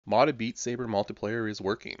Modded Beat Saber multiplayer is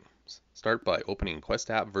working. Start by opening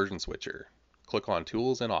Quest app version switcher. Click on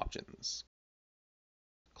Tools and Options.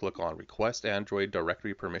 Click on Request Android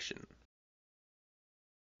Directory Permission.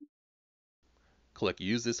 Click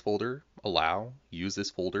Use this folder, Allow, Use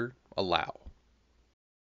this folder, Allow.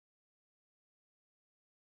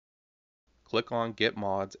 Click on Get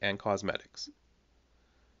Mods and Cosmetics.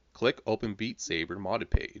 Click Open Beat Saber modded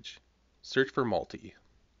page. Search for Multi.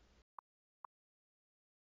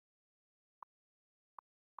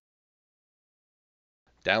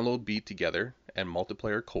 Download Beat Together and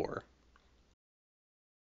Multiplayer Core.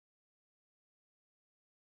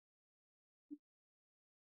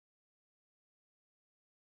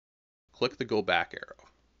 Click the Go Back arrow.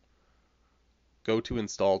 Go to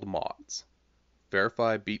Installed Mods.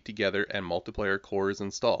 Verify Beat Together and Multiplayer Core is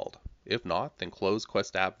installed. If not, then close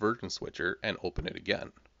Quest app version switcher and open it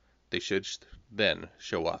again. They should then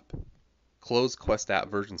show up. Close Quest app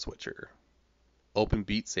version switcher. Open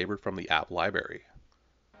Beat Saber from the app library.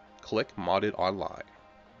 Click Modded Online.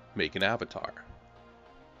 Make an avatar.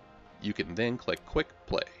 You can then click Quick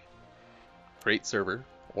Play, create server,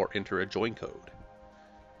 or enter a join code.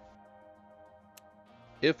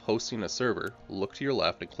 If hosting a server, look to your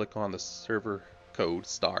left and click on the server code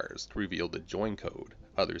stars to reveal the join code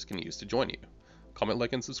others can use to join you. Comment,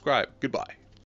 like, and subscribe. Goodbye.